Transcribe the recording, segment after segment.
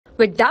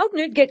With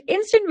Doubtnut, get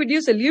instant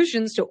video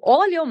solutions to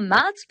all your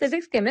maths,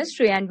 physics,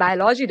 chemistry, and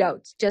biology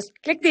doubts. Just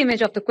click the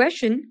image of the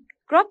question,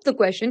 crop the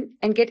question,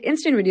 and get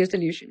instant video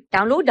solution.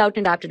 Download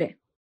Doubtnut app today.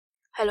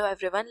 Hello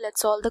everyone,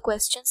 let's solve the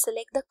question.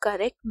 Select the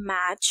correct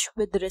match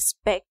with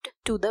respect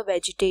to the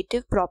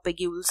vegetative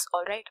propagules.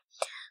 Alright,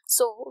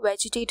 so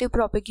vegetative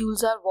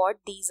propagules are what?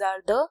 These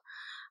are the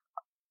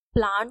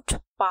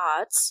plant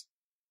parts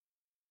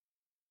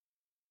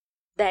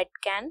that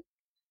can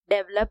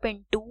develop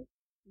into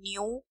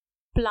new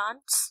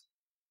plants.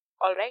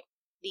 Alright,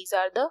 these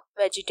are the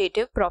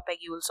vegetative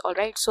propagules.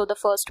 Alright, so the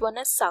first one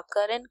is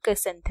sucker and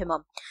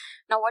chrysanthemum.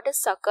 Now what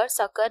is sucker?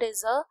 Sucker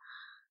is a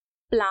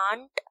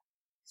plant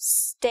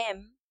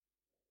stem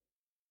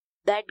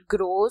that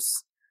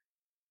grows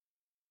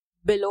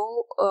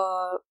below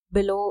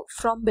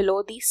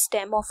the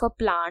stem of a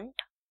plant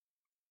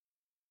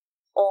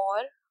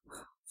or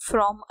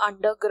from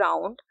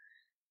underground,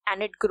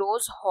 and it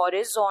grows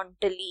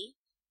horizontally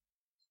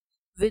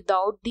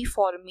without the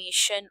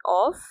formation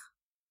of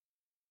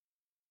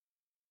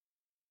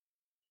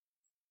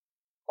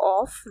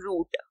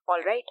root.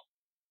 Alright,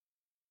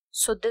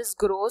 so this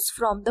grows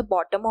from the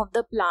bottom of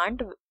the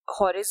plant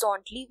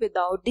horizontally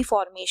without the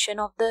formation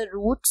of the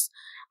roots,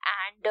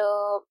 and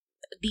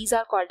these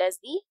are called as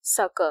the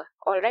sucker.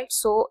 Alright,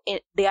 so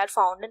they are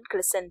found in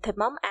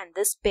chrysanthemum, and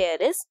this pair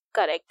is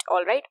correct.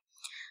 Alright,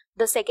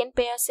 the second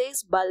pair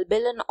says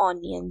bulbil and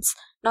onions.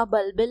 Now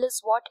bulbil is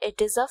what?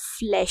 It is a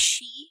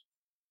fleshy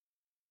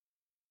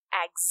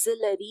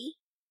axillary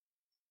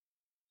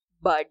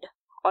bud.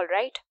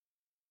 Alright,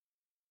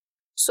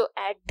 so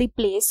at the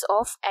place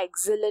of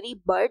axillary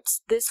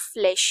buds, this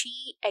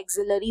fleshy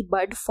axillary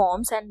bud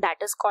forms, and that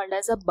is called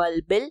as a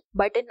bulbil.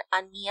 But in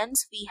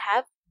onions we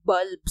have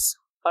bulbs.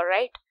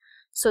 Alright,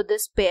 so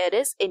this pair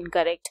is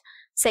incorrect.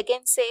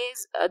 Second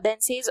says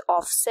then says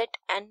offset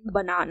and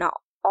banana.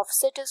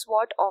 Offset is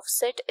what?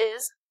 Offset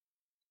is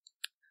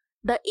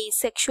the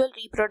asexual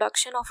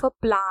reproduction of a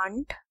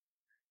plant.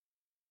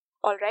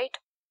 Alright,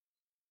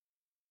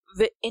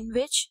 in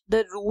which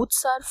the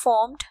roots are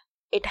formed,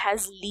 it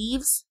has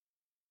leaves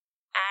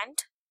and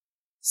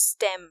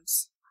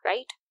stems,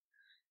 right?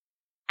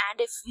 And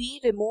if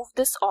we remove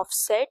this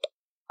offset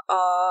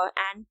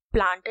and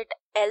plant it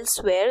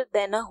elsewhere,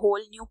 then a whole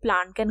new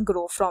plant can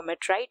grow from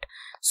it, right?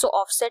 So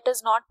offset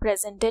is not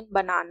present in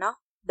banana.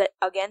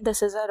 Again,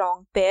 this is a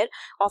wrong pair.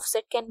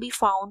 Offset can be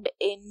found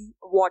in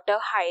water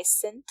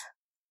hyacinth.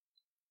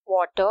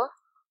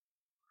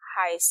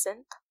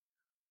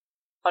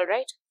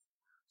 Alright,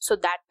 so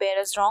that pair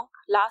is wrong.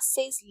 Last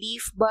says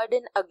leaf bud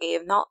in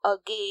agave. Now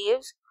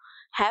agaves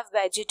have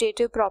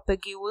vegetative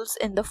propagules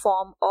in the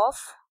form of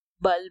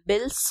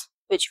bulbils,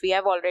 which we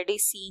have already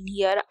seen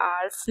here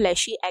are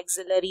fleshy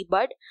axillary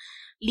bud.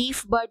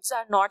 Leaf buds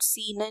are not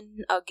seen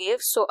in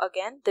agave, so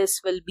again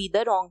this will be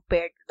the wrong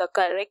pair. The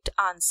correct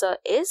answer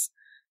is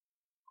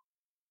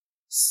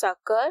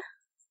sucker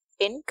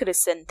in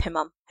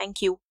chrysanthemum.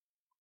 Thank you.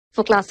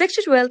 For class 6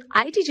 to 12,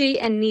 IIT JEE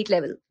and NEET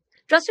level.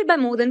 Trusted by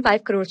more than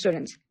 5 crore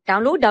students.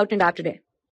 Download Doubtnut app today.